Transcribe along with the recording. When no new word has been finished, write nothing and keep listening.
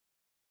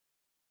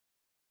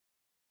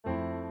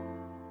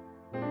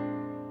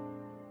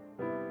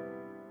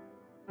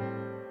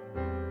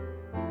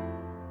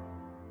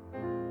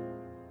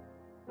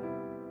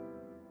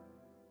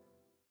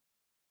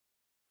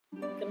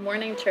Good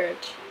morning,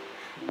 church.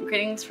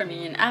 Greetings from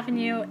Union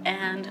Avenue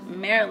and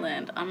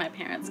Maryland on my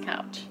parents'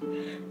 couch.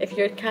 If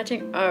you're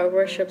catching our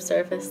worship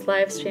service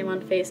live stream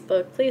on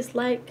Facebook, please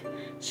like,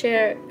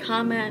 share,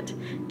 comment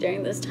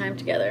during this time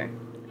together.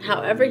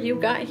 However you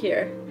got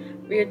here,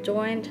 we are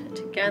joined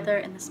together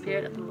in the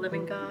Spirit of the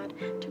living God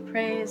to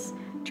praise,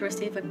 to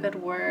receive a good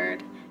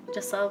word,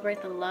 to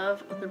celebrate the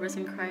love of the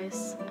risen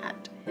Christ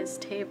at his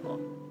table.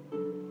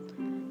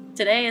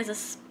 Today is a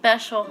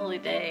special holy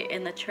day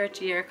in the church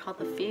year called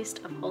the Feast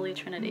of Holy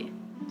Trinity.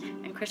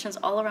 And Christians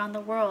all around the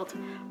world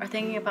are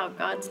thinking about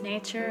God's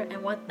nature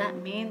and what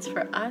that means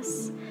for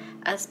us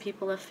as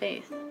people of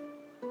faith.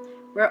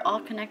 We're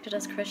all connected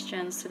as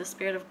Christians to the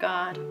Spirit of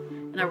God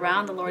and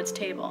around the Lord's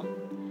table,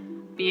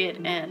 be it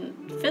in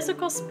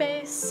physical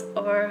space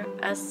or,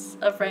 as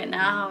of right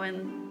now,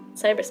 in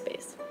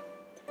cyberspace.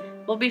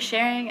 We'll be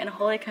sharing in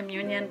Holy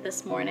Communion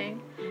this morning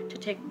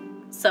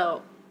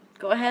so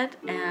go ahead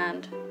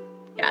and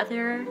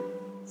gather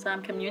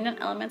some communion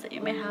elements that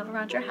you may have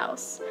around your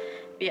house,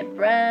 be it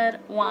bread,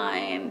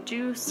 wine,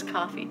 juice,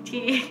 coffee,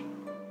 tea,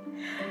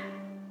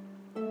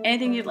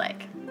 anything you'd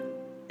like.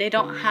 They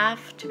don't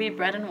have to be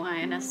bread and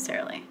wine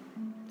necessarily,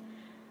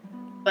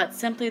 but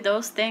simply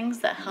those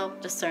things that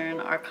help discern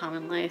our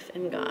common life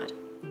in God.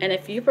 And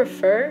if you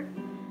prefer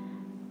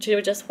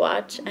to just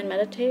watch and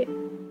meditate,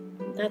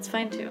 that's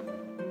fine too.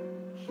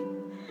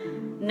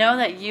 Know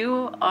that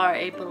you are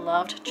a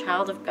beloved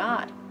child of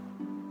God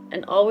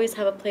and always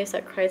have a place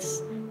at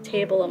Christ's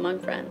table among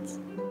friends.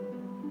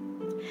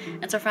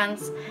 And so,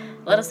 friends,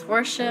 let us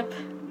worship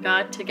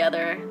God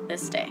together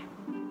this day.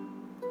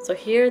 So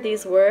hear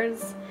these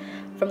words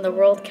from the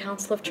World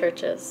Council of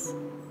Churches.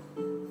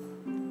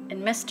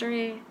 In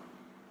mystery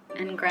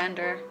and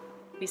grandeur,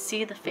 we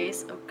see the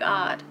face of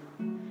God.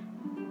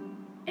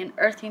 In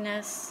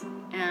earthiness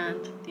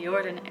and the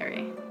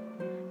ordinary,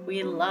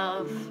 we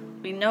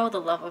know the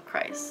love of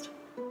Christ.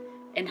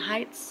 In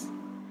heights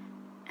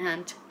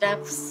and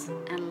depths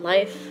and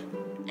life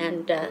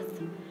and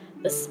death,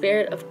 the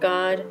Spirit of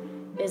God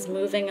is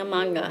moving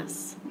among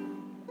us.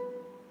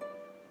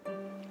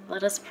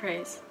 Let us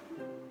praise.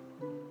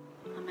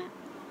 Amen.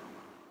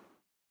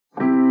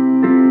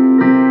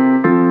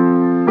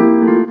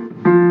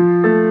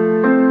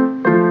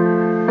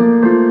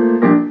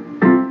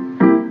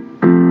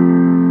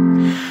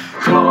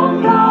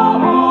 Come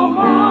thou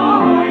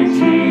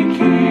almighty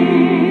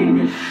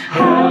King,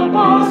 help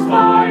us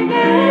thy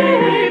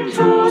name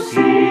to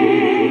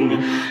sing,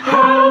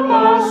 help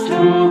us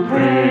to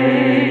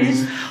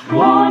praise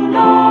one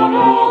God,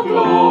 all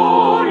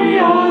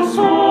glorious,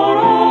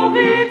 all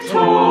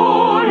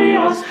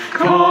victorious.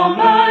 Come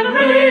and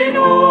reign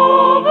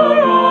over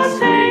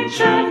us,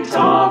 Ancient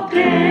of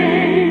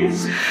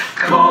Days.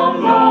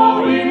 Come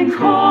thou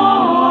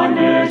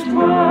incarnate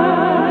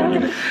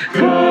Word,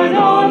 gird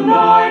on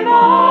thy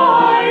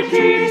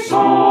mighty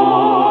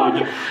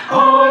sword,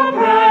 our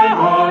prayer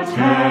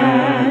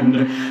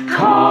attend.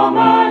 Come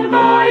and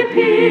thy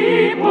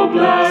people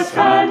bless,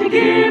 and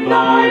give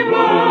thy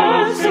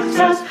word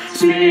success.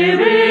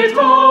 Spirit of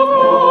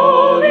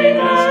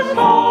holiness,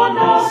 on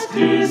us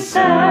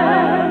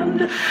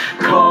descend.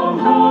 Come,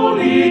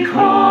 Holy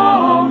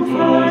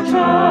Comforter,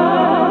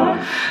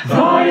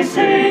 thy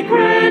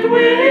sacred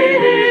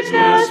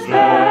witness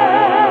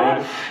bear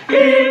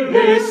in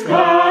this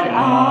glad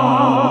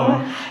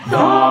hour.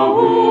 Thou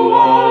who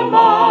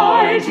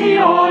almighty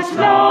art,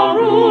 thou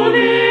rule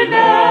in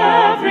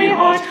every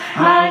heart,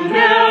 and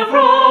ne'er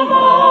from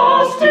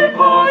us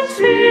depart,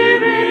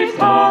 Spirit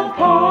of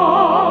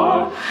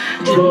power.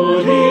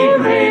 To the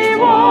great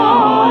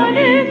one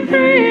in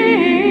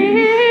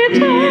three,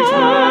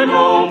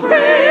 eternal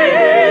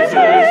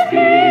praises be,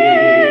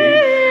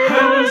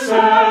 as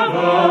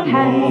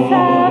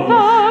evermore.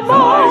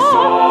 Thy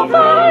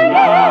sovereign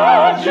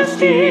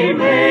majesty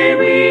may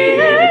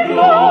we in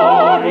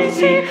glory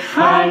see,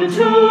 and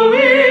to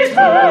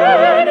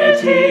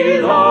eternity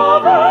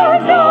love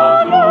and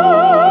adore.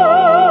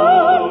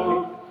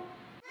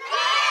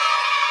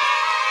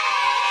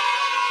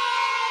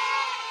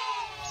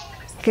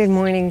 Good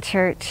morning,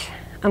 church.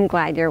 I'm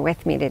glad you're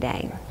with me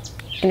today.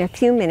 In a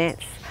few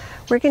minutes,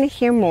 we're going to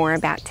hear more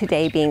about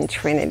today being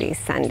Trinity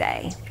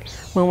Sunday,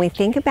 when we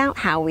think about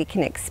how we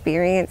can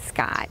experience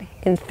God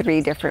in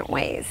 3 different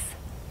ways.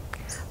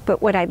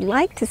 But what I'd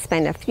like to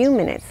spend a few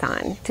minutes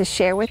on to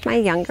share with my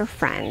younger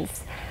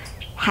friends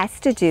has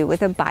to do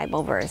with a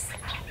Bible verse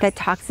that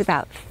talks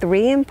about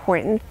 3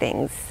 important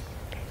things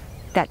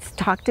that's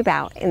talked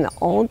about in the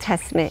Old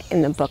Testament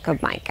in the book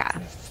of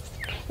Micah.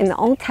 In the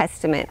Old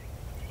Testament,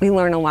 we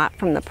learn a lot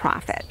from the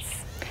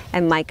prophets,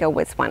 and Micah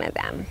was one of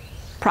them.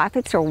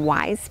 Prophets are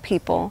wise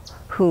people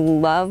who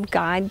love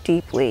God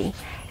deeply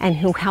and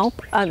who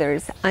help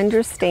others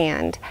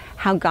understand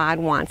how God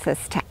wants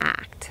us to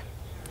act.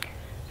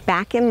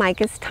 Back in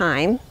Micah's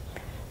time,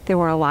 there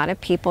were a lot of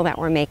people that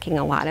were making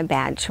a lot of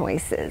bad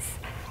choices,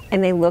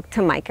 and they looked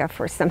to Micah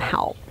for some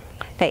help.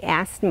 They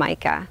asked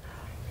Micah,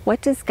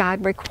 what does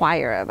God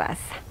require of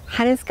us?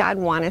 How does God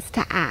want us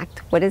to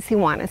act? What does he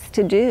want us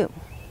to do?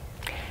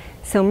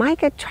 So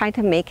Micah tried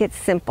to make it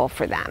simple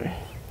for them.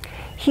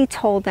 He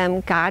told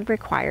them God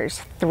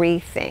requires 3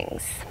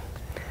 things.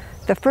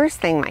 The first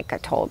thing Micah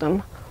told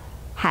them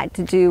had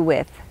to do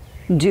with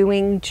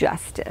doing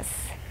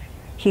justice.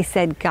 He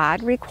said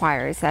God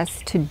requires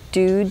us to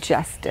do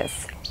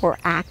justice or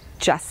act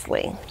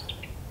justly.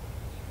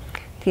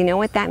 Do you know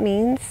what that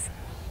means?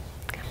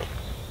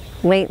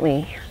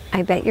 Lately,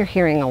 I bet you're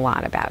hearing a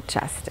lot about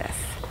justice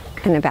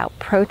and about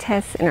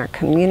protests in our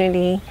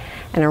community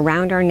and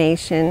around our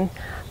nation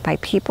by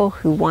people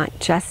who want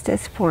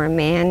justice for a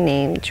man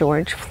named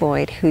George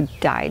Floyd who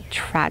died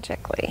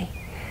tragically.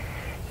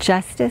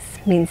 Justice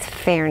means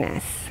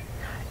fairness.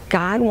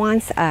 God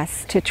wants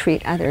us to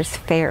treat others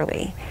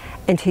fairly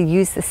and to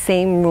use the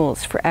same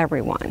rules for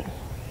everyone.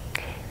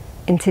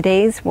 In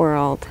today's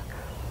world,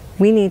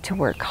 we need to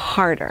work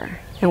harder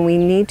and we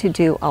need to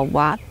do a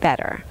lot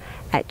better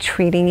at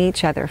treating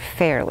each other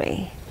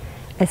fairly,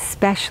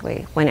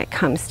 especially when it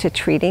comes to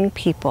treating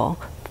people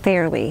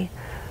fairly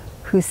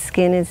whose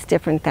skin is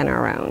different than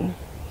our own.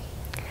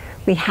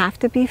 We have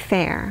to be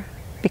fair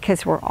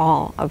because we're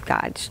all of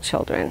God's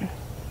children.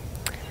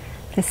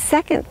 The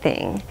second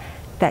thing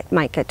that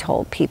Micah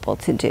told people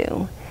to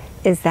do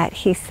is that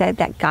he said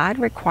that God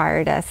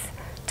required us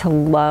to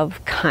love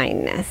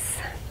kindness.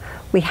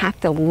 We have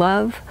to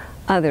love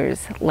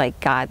others like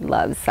God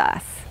loves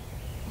us.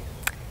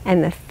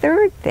 And the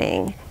third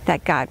thing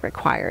that God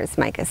requires,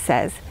 Micah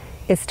says,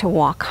 is to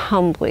walk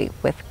humbly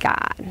with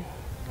God.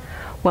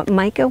 What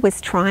Micah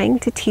was trying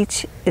to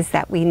teach is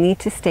that we need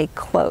to stay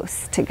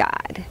close to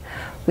God.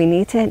 We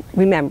need to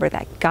remember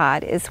that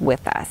God is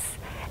with us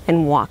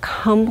and walk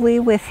humbly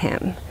with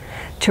Him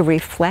to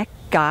reflect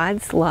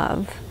God's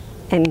love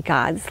and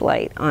God's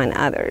light on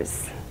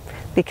others,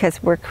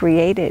 because we're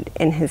created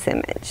in His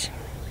image.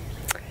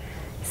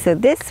 So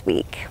this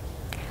week,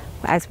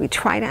 as we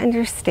try to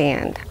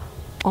understand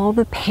all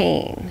the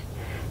pain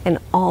and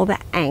all the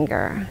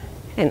anger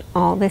and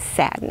all the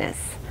sadness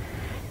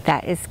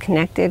that is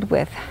connected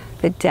with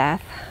the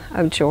death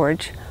of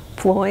George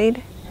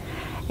Floyd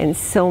and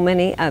so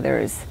many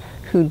others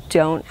who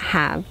don't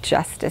have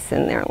justice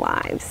in their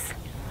lives,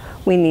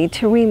 we need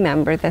to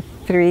remember the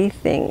 3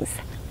 things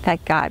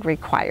that God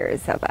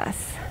requires of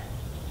us.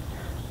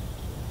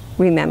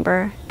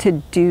 Remember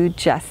to do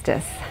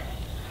justice,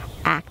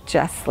 act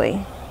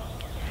justly,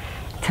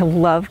 to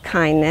love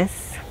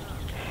kindness,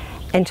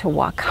 and to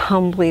walk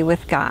humbly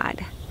with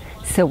God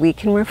so we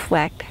can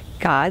reflect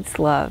God's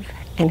love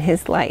and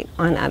His light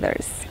on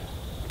others.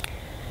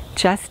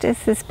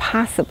 Justice is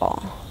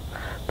possible,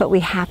 but we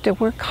have to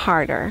work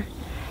harder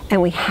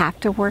and we have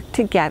to work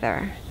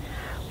together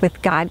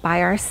with God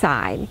by our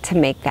side to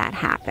make that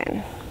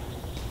happen.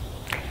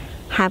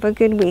 Have a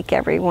good week,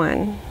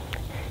 everyone.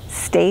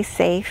 Stay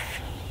safe,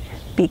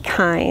 be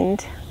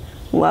kind,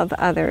 love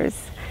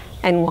others,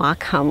 and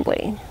walk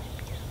humbly.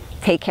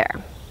 Take care.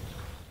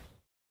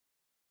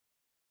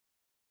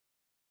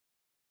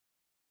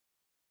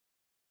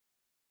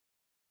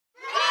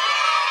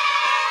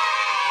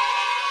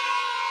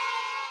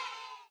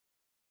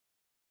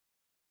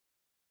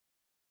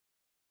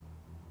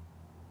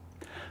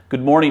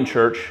 Good morning,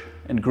 church,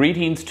 and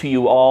greetings to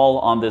you all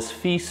on this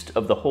feast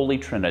of the Holy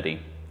Trinity.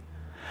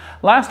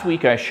 Last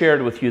week I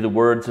shared with you the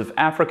words of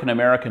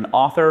African-American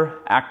author,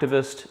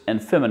 activist,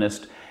 and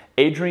feminist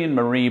Adrienne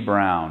Maree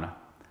Brown.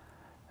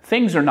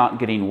 Things are not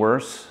getting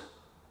worse,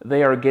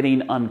 they are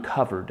getting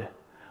uncovered.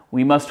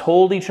 We must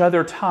hold each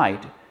other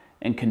tight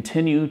and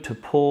continue to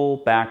pull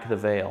back the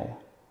veil.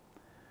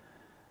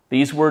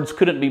 These words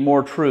couldn't be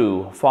more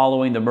true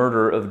following the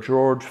murder of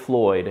George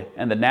Floyd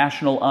and the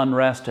national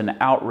unrest and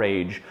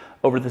outrage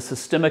over the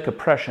systemic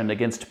oppression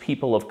against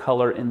people of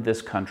color in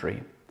this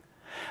country.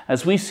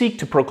 As we seek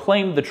to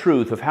proclaim the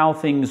truth of how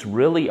things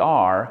really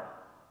are,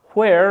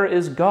 where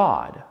is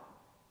God?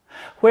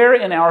 Where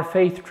in our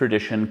faith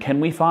tradition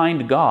can we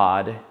find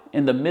God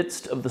in the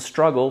midst of the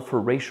struggle for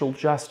racial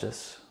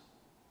justice?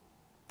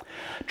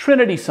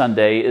 Trinity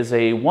Sunday is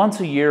a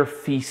once-a-year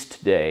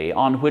feast day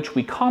on which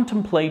we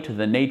contemplate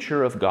the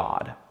nature of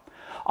God.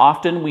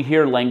 Often we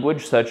hear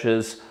language such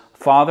as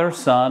Father,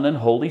 Son, and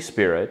Holy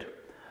Spirit,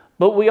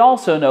 but we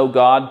also know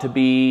God to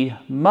be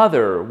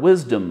Mother,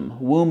 Wisdom,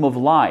 Womb of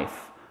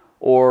Life,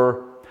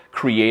 or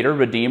Creator,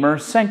 Redeemer,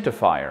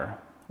 Sanctifier,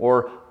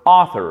 or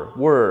Author,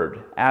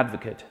 Word,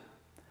 Advocate.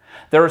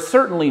 There are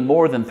certainly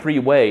more than 3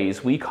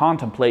 ways we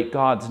contemplate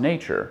God's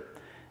nature.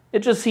 It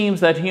just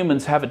seems that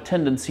humans have a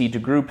tendency to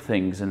group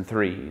things in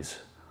 3s.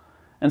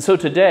 And so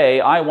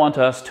today I want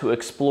us to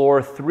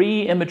explore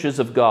 3 images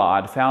of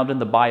God found in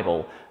the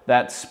Bible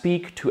that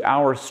speak to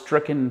our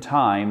stricken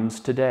times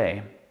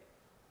today.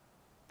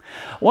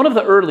 One of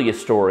the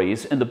earliest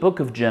stories in the book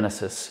of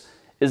Genesis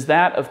is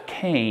that of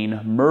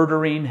Cain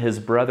murdering his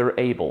brother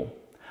Abel,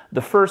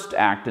 the first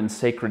act in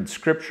sacred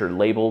scripture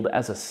labeled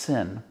as a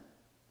sin.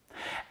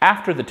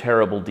 After the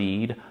terrible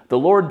deed, the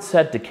Lord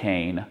said to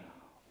Cain,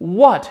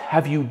 "What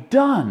have you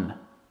done?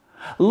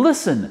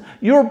 Listen,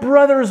 your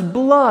brother's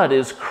blood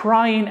is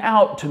crying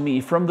out to me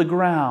from the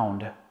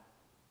ground."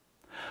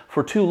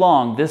 For too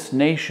long, this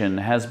nation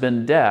has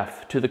been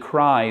deaf to the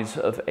cries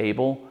of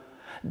Abel,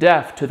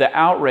 deaf to the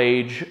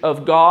outrage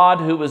of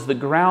God, who is the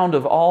ground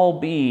of all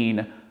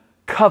being,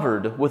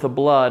 covered with the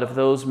blood of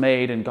those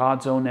made in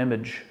God's own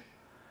image.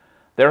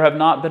 There have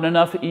not been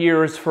enough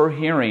ears for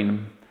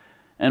hearing,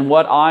 and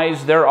what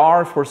eyes there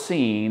are for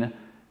seeing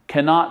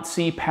cannot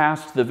see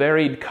past the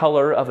varied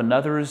color of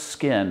another's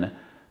skin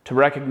to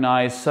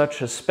recognize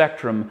such a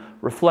spectrum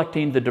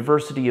reflecting the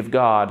diversity of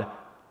God,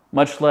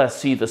 much less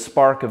see the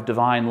spark of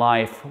divine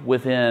life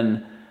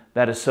within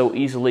that is so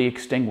easily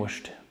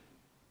extinguished.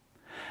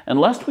 And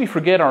lest we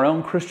forget our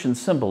own Christian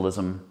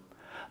symbolism,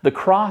 the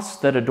cross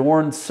that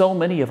adorns so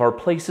many of our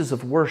places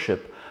of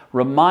worship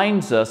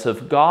reminds us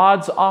of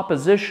God's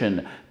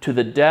opposition to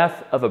the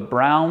death of a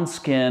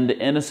brown-skinned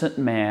innocent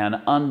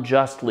man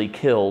unjustly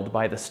killed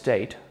by the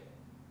state.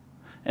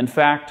 In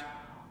fact,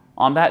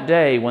 on that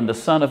day when the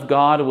Son of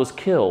God was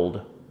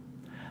killed,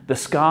 the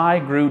sky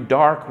grew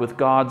dark with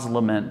God's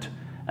lament,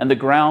 and the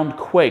ground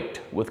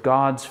quaked with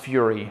God's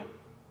fury.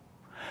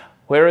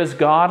 Where is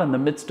God in the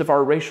midst of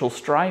our racial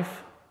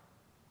strife?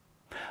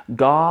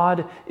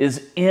 God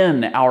is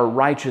in our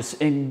righteous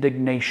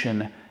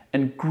indignation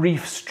and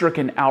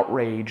grief-stricken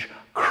outrage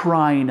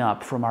crying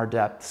up from our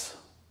depths.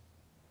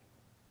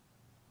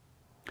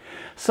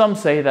 Some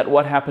say that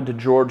what happened to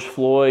George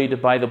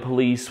Floyd by the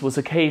police was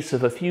a case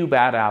of a few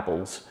bad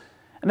apples,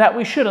 and that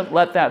we shouldn't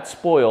let that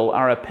spoil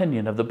our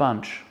opinion of the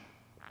bunch.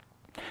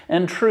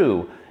 And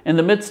true, in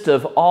the midst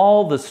of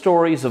all the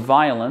stories of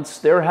violence,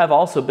 there have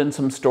also been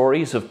some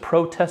stories of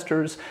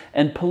protesters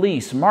and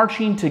police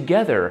marching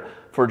together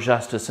for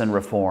justice and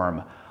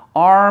reform,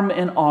 arm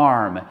in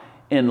arm,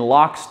 in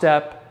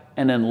lockstep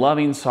and in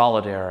loving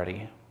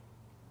solidarity.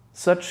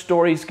 Such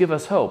stories give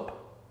us hope.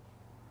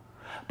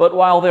 But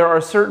while there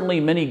are certainly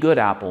many good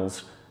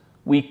apples,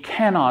 we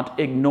cannot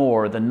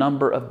ignore the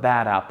number of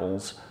bad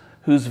apples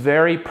whose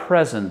very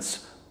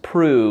presence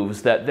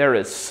proves that there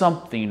is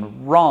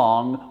something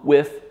wrong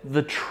with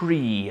the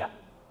tree.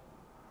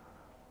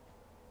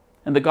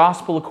 In the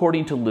Gospel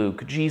according to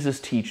Luke,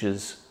 Jesus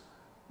teaches,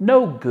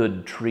 no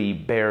good tree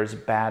bears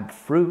bad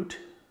fruit.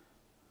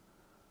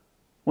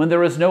 When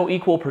there is no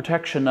equal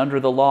protection under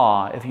the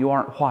law if you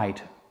aren't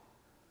white,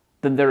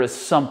 then there is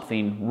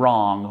something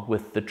wrong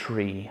with the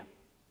tree.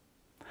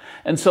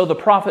 And so the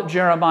prophet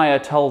Jeremiah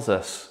tells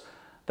us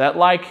that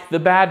like the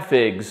bad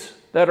figs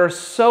that are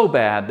so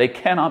bad they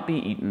cannot be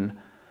eaten,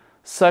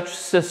 such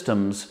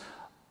systems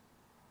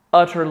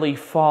utterly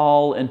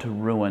fall into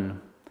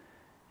ruin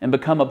and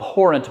become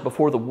abhorrent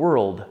before the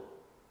world,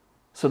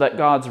 so that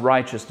God's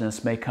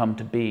righteousness may come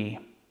to be.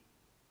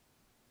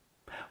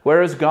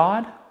 Where is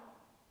God?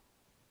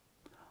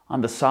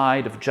 On the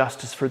side of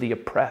justice for the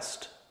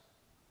oppressed.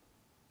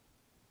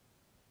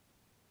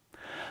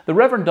 The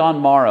Reverend Don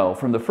Morrow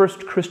from the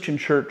First Christian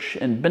Church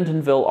in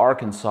Bentonville,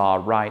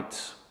 Arkansas,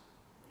 writes,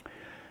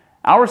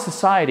 our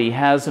society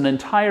has an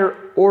entire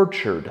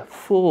orchard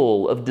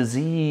full of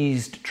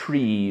diseased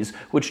trees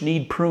which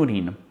need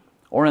pruning,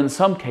 or in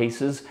some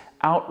cases,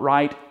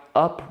 outright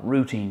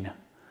uprooting.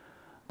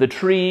 The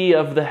tree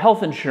of the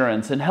health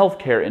insurance and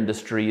healthcare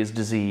industry is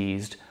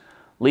diseased,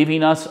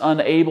 leaving us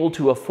unable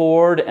to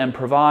afford and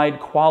provide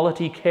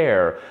quality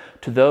care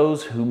to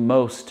those who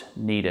most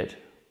need it.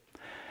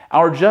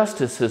 Our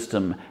justice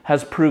system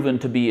has proven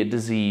to be a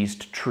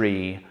diseased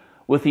tree,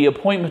 with the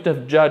appointment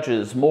of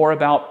judges more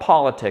about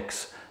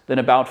politics than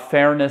about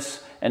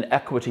fairness and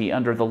equity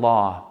under the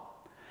law.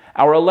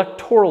 Our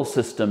electoral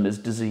system is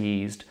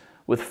diseased,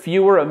 with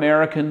fewer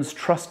Americans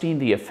trusting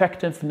the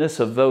effectiveness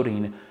of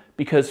voting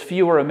because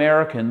fewer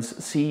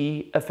Americans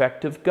see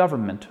effective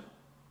government.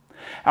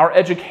 Our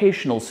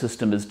educational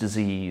system is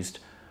diseased,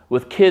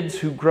 with kids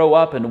who grow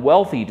up in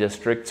wealthy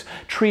districts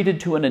treated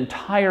to an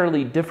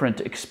entirely different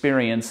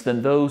experience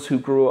than those who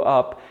grew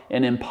up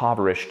in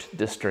impoverished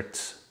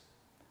districts.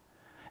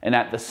 And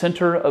at the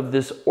center of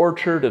this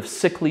orchard of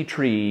sickly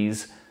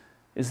trees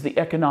is the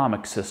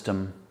economic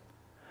system,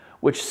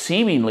 which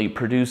seemingly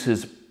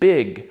produces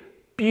big,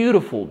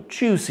 beautiful,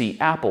 juicy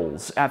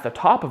apples at the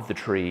top of the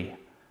tree,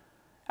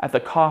 at the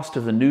cost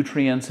of the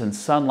nutrients and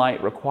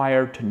sunlight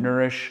required to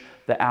nourish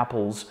the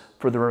apples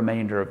for the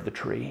remainder of the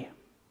tree.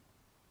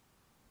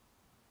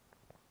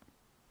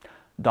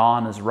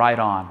 Don is right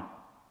on.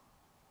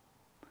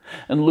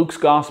 In Luke's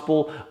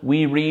Gospel,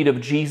 we read of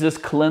Jesus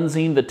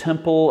cleansing the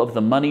temple of the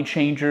money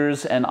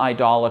changers and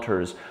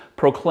idolaters,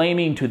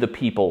 proclaiming to the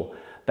people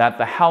that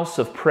the house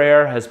of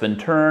prayer has been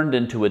turned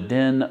into a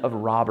den of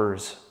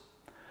robbers.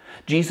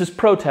 Jesus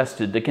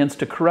protested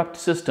against a corrupt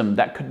system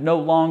that could no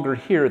longer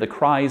hear the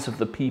cries of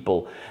the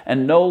people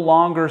and no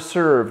longer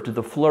served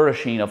the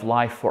flourishing of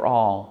life for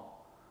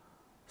all.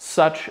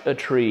 Such a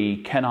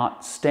tree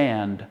cannot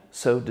stand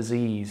so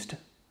diseased.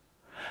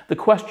 The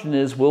question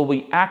is, will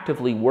we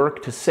actively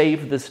work to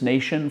save this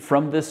nation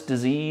from this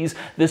disease,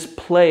 this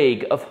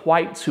plague of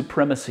white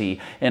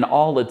supremacy in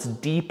all its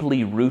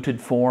deeply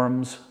rooted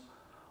forms?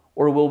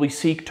 Or will we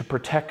seek to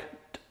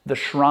protect the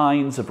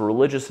shrines of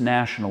religious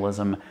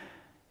nationalism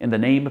in the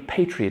name of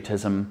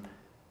patriotism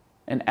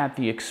and at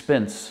the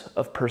expense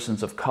of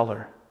persons of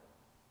color?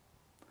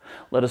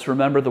 let us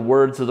remember the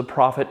words of the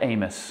prophet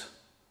Amos.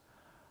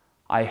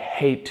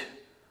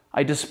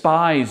 I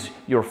despise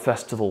your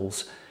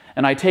festivals,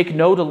 and I take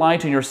no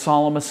delight in your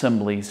solemn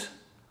assemblies.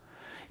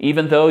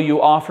 Even though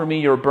you offer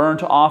me your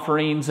burnt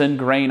offerings and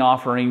grain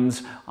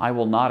offerings, I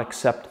will not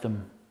accept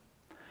them.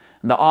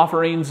 And the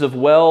offerings of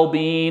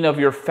well-being of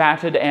your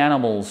fatted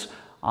animals,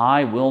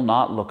 I will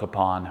not look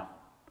upon.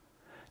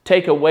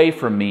 Take away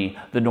from me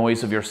the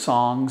noise of your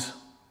songs.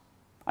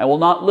 I will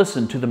not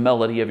listen to the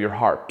melody of your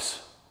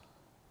harps.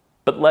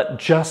 But let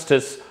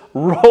justice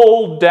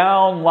roll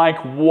down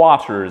like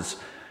waters,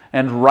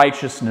 and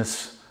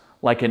righteousness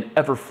like an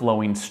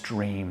ever-flowing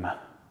stream.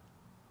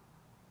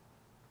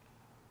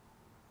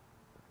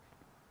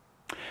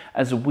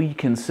 As we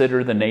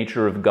consider the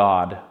nature of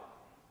God,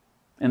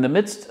 in the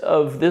midst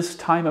of this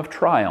time of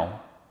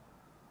trial,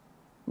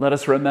 let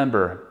us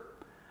remember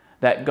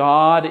that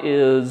God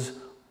is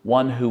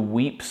one who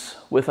weeps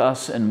with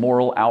us in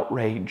moral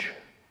outrage,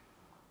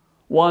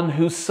 one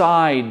who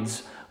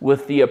sides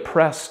with the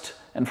oppressed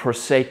and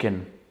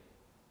forsaken,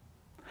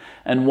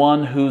 and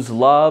one whose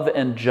love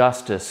and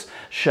justice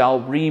shall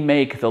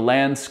remake the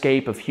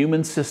landscape of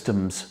human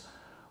systems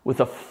with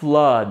a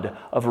flood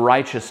of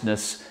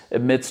righteousness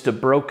amidst a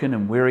broken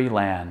and weary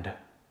land.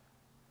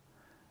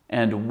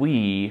 And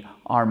we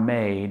are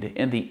made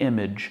in the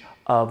image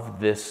of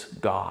this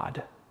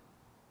God.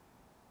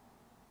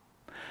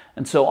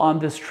 And so on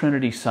this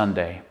Trinity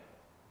Sunday,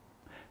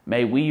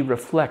 may we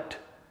reflect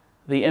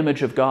the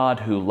image of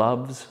God who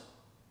loves,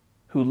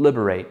 who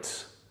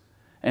liberates,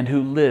 and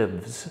who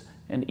lives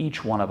in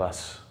each one of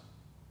us.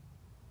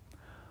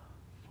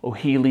 O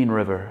healing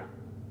river,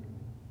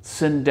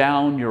 send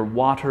down your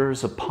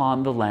waters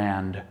upon the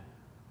land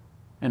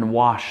and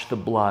wash the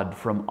blood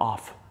from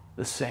off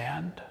the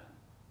sand.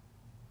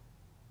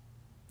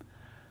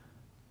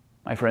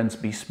 My friends,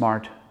 be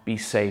smart, be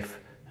safe,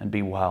 and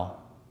be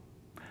well.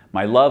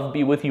 My love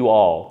be with you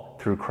all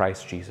through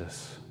Christ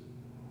Jesus.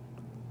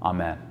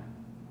 Amen.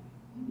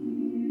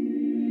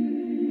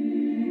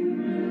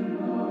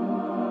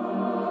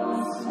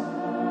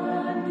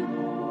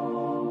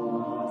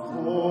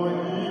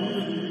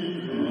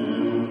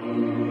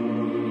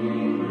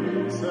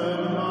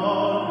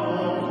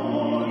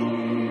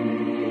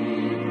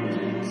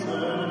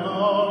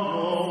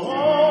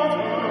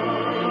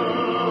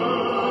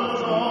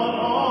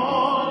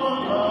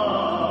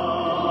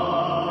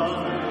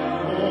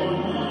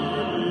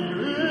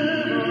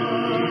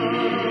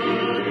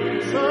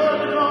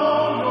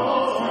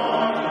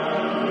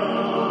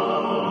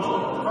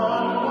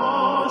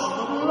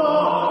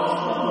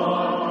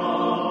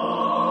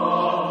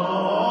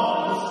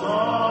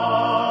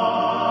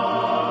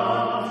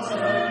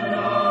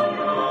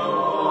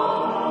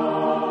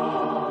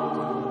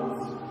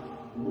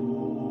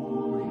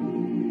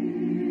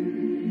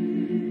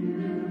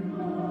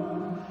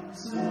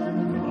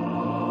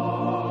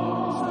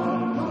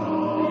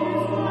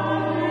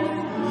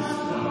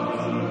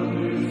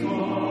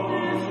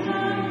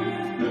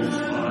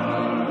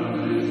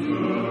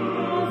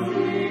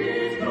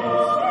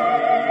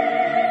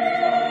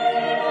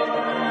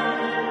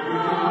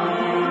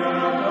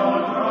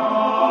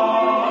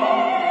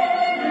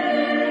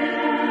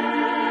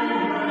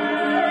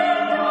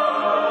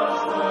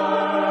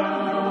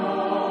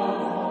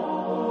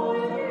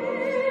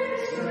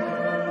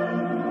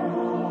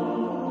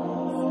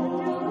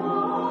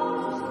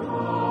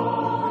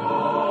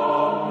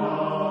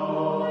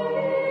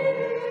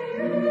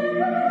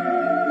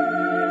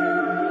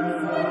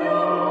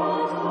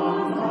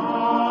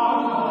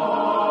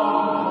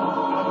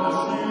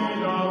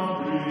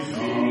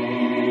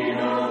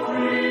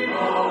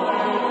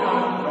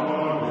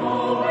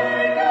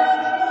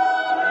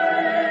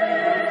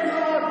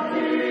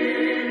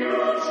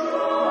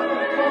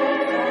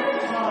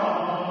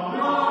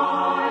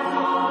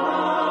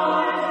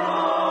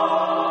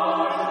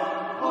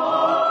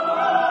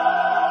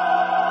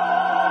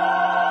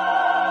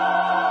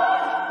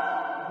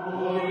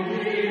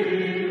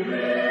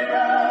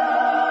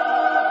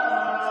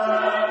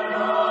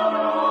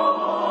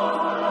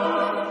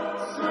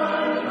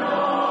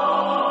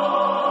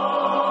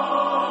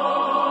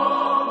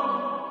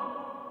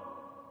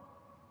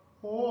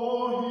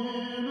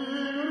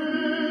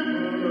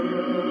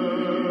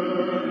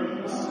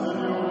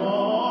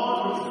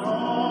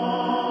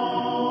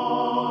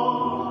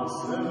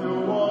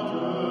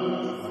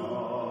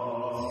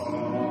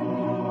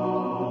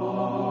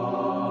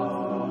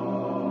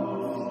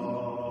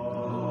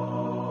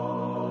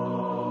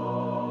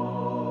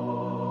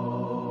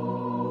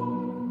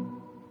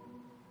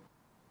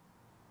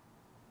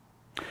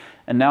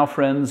 And now,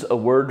 friends, a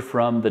word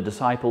from the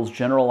Disciples'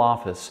 General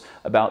Office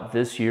about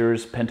this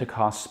year's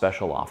Pentecost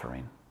Special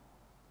Offering.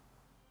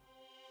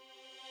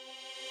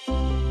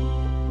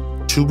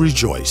 To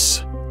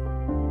rejoice,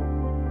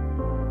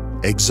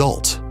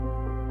 exult,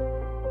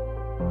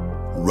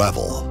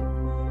 revel.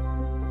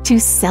 To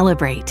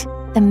celebrate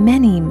the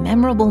many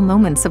memorable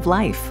moments of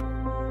life,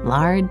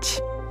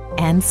 large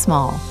and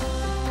small.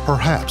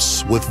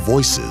 Perhaps with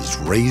voices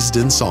raised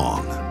in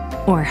song.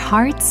 Or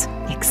hearts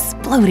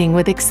exploding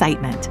with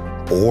excitement.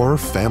 or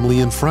family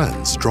and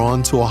friends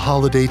drawn to a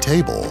holiday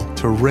table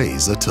to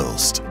raise a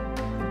toast.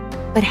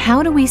 But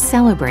how do we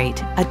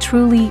celebrate a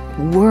truly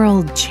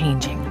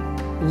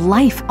world-changing,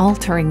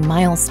 life-altering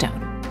milestone?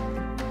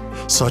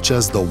 Such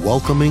as the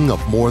welcoming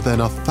of more than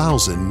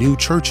 1,000 new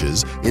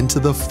churches into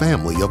the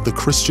family of the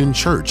Christian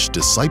Church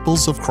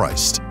Disciples of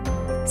Christ.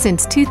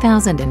 Since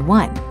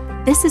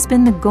 2001, this has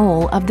been the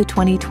goal of the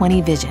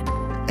 2020 vision.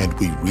 And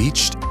we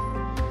reached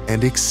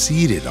and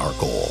exceeded our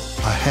goal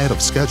ahead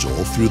of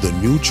schedule through the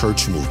new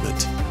church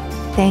movement.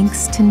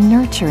 Thanks to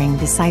nurturing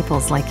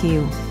disciples like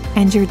you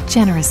and your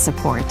generous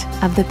support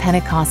of the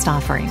Pentecost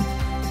offering.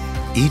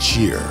 Each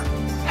year,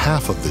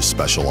 half of this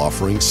special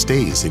offering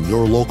stays in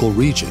your local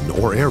region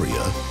or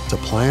area to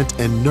plant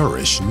and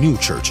nourish new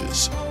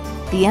churches.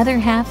 The other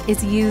half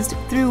is used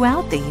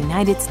throughout the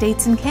United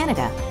States and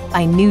Canada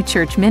by New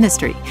Church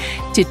Ministry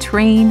to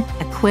train,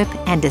 equip,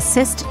 and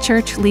assist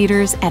church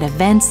leaders at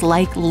events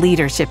like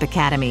Leadership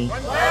Academy.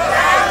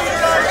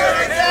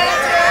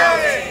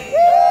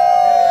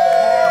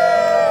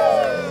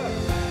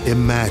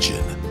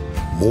 Imagine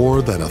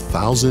more than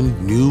 1,000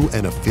 new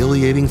and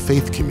affiliating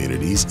faith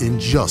communities in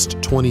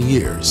just 20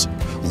 years,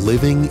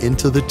 living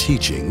into the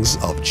teachings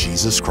of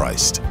Jesus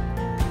Christ.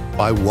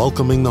 By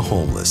welcoming the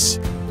homeless,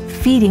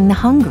 feeding the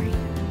hungry,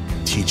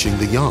 teaching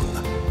the young,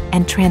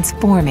 and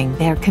transforming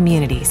their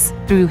communities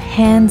through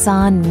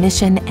hands-on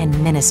mission and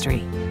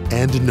ministry.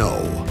 And know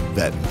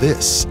that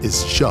this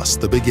is just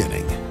the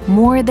beginning.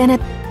 More than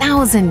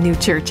 1,000 new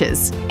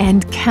churches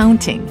and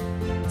counting.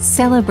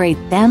 Celebrate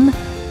them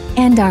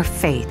and our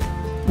faith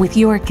with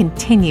your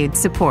continued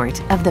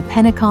support of the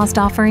Pentecost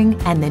offering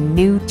and the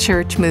new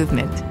church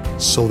movement.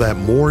 So that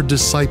more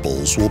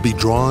disciples will be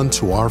drawn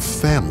to our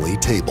family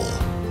table,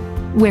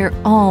 where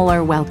all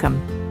are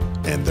welcome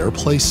and their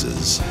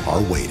places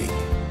are waiting.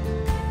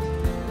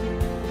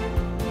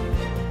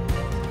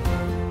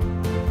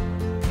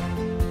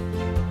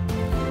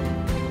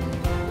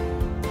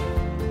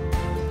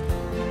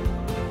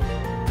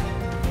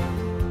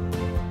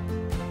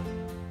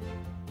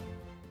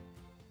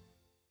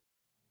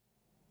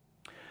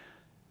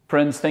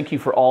 Friends, thank you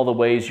for all the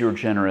ways you're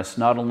generous,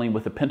 not only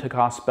with the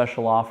Pentecost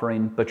special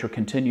offering, but your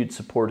continued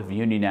support of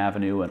Union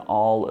Avenue and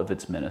all of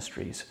its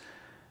ministries.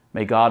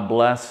 May God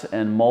bless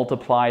and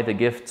multiply the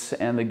gifts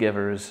and the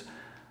givers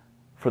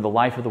for the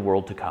life of the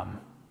world to come.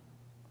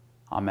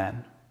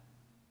 Amen.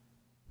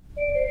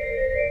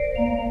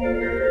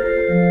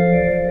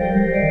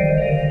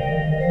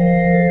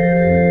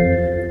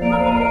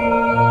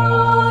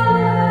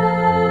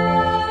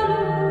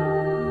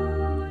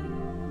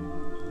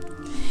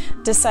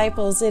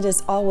 Disciples, it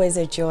is always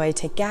a joy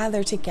to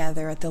gather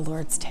together at the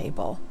Lord's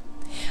table.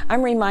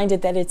 I'm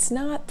reminded that it's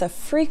not the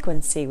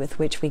frequency with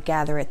which we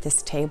gather at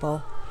this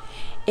table,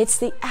 it's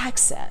the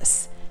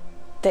access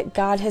that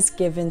God has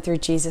given through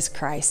Jesus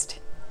Christ.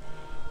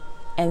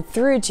 And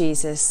through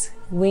Jesus,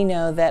 we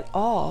know that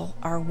all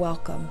are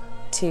welcome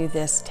to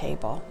this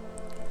table.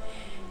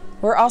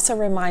 We're also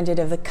reminded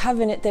of the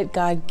covenant that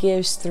God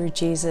gives through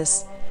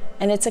Jesus,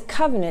 and it's a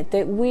covenant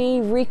that we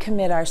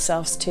recommit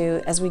ourselves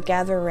to as we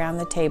gather around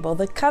the table.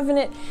 The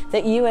covenant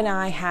that you and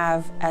I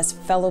have as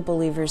fellow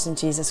believers in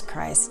Jesus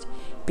Christ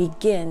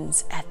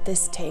begins at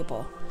this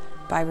table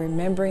by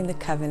remembering the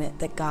covenant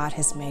that God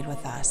has made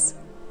with us.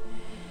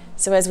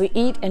 So as we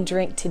eat and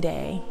drink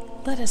today,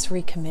 let us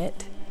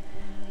recommit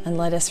and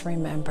let us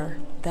remember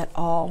that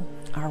all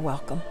are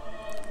welcome.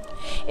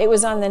 It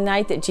was on the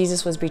night that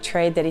Jesus was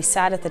betrayed that he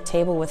sat at the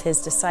table with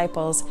his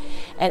disciples,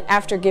 and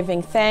after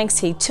giving thanks,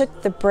 he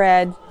took the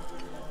bread,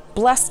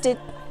 blessed it,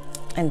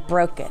 and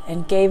broke it,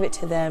 and gave it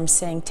to them,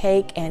 saying,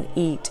 "Take and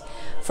eat,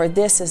 for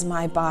this is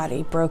my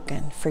body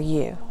broken for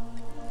you."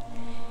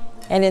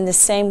 And in the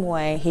same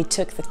way, he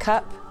took the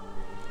cup,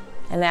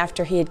 and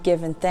after he had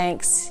given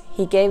thanks,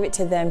 he gave it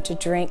to them to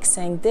drink,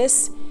 saying,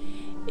 "This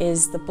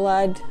is the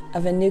blood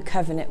of a new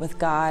covenant with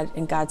God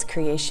and God's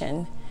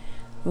creation,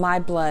 my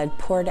blood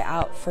poured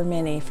out for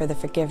many for the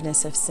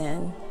forgiveness of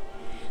sin."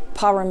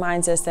 Paul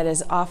reminds us that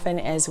as often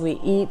as we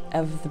eat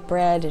of the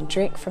bread and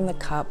drink from the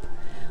cup,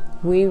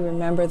 we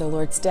remember the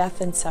Lord's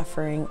death and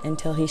suffering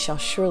until he shall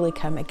surely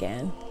come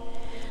again.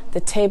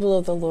 The table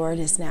of the Lord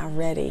is now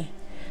ready.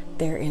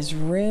 There is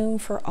room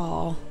for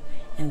all,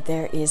 and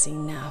there is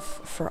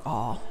enough for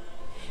all.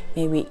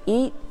 May we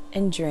eat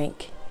and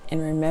drink in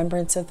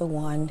remembrance of the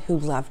one who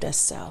loved us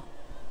so.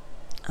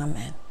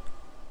 Amen.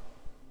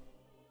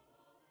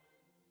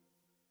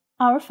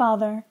 Our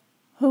Father,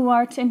 who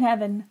art in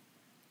heaven,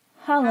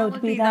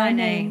 hallowed be thy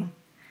name.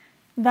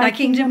 Thy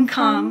kingdom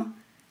come,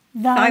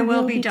 thy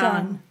will be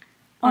done,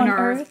 on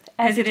earth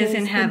as it is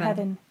in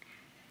heaven.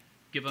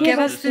 Give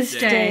us this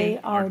day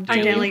our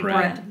daily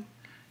bread,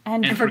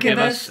 and forgive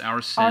us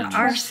our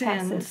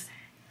sins,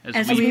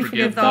 as we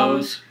forgive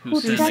those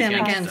who sin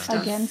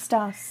against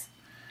us.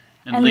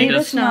 And lead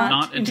us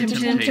not into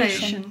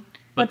temptation,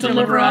 but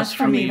deliver us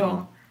from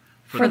evil.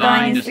 For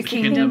thine is the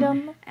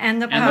kingdom,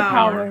 and the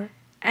power,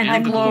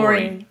 and the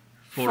glory,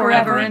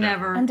 forever and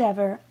ever. And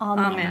ever.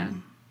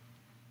 Amen.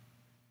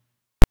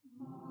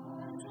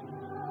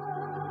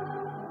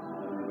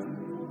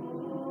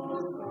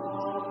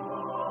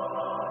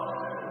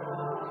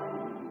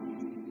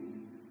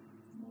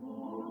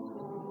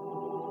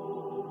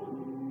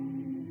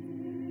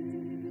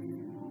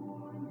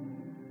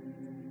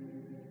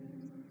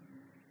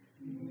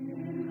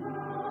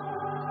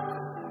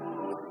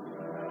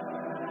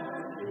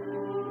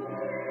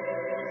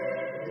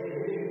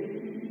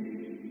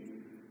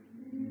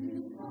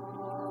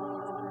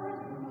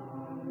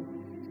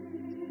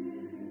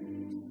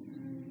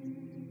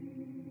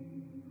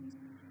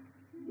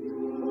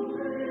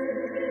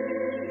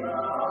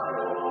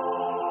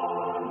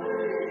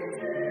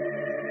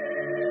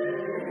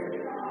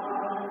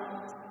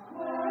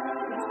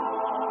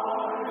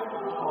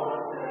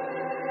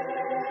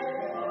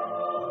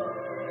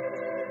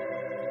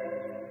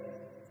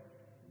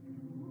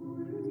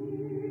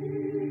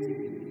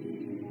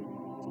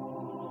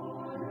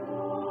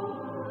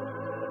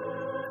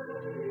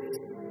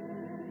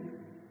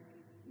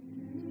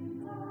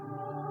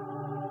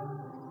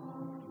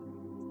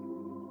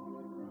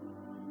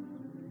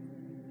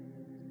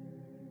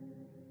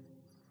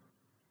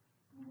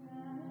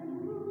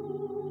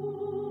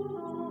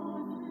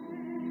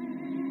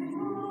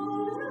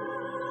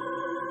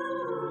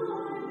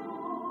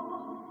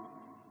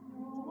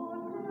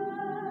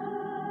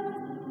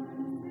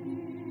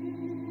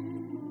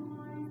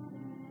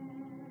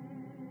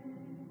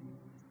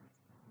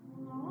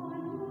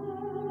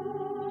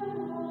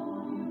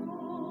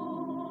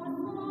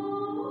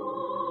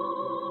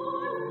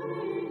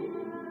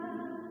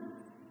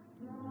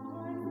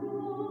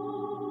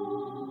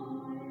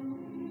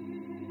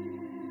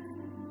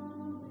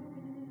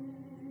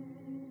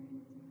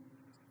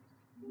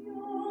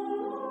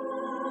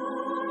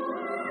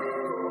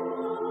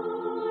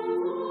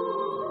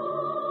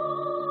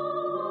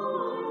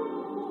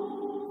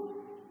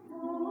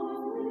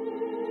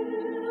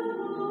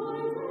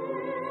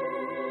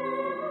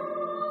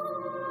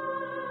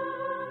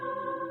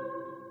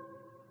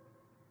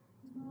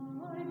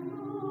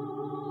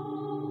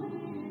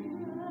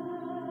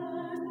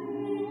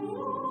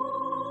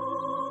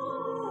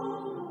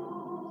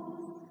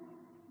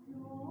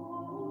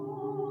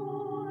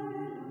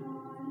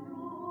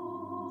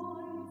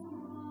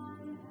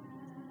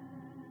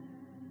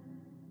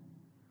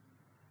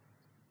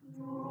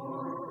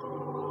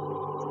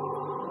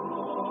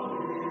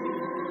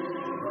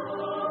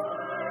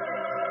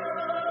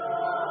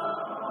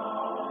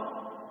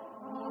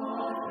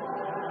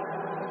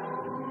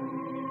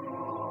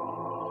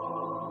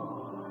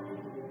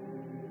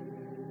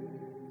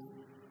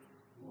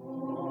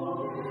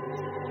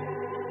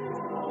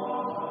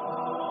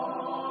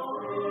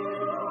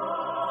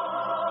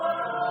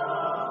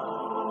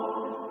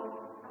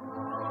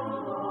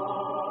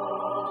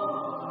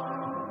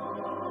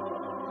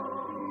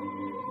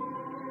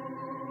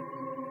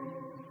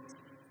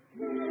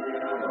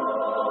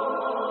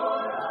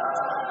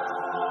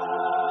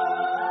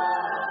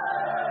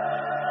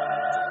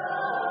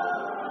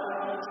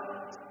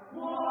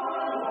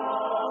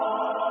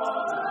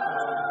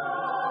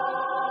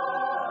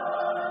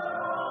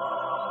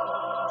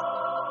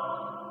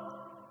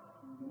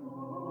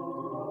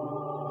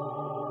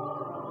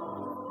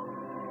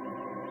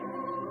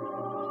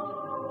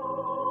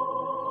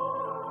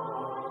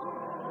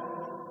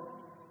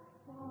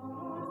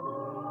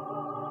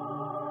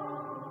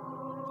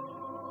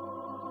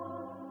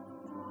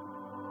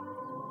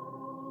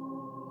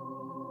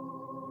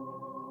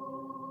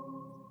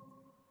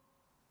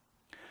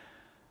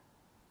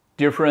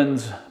 Dear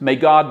friends, may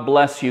God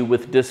bless you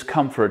with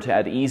discomfort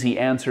at easy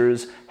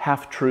answers,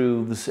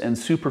 half-truths, and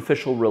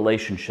superficial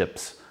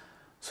relationships,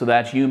 so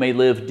that you may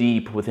live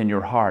deep within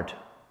your heart.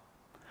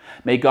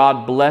 May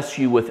God bless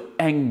you with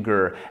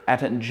anger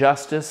at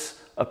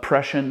injustice,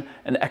 oppression,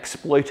 and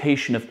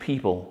exploitation of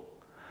people,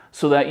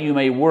 so that you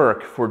may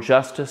work for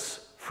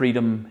justice,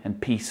 freedom, and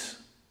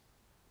peace.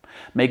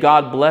 May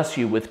God bless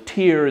you with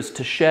tears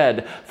to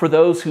shed for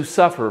those who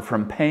suffer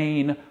from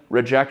pain,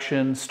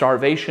 rejection,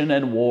 starvation,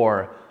 and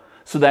war,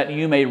 so that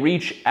you may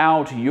reach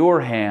out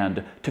your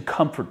hand to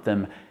comfort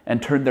them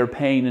and turn their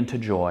pain into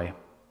joy.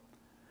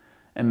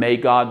 And may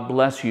God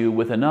bless you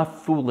with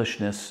enough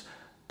foolishness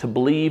to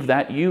believe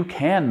that you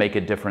can make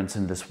a difference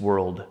in this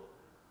world,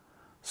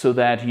 so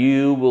that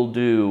you will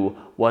do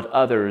what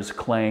others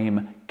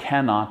claim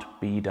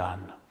cannot be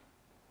done.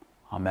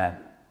 Amen.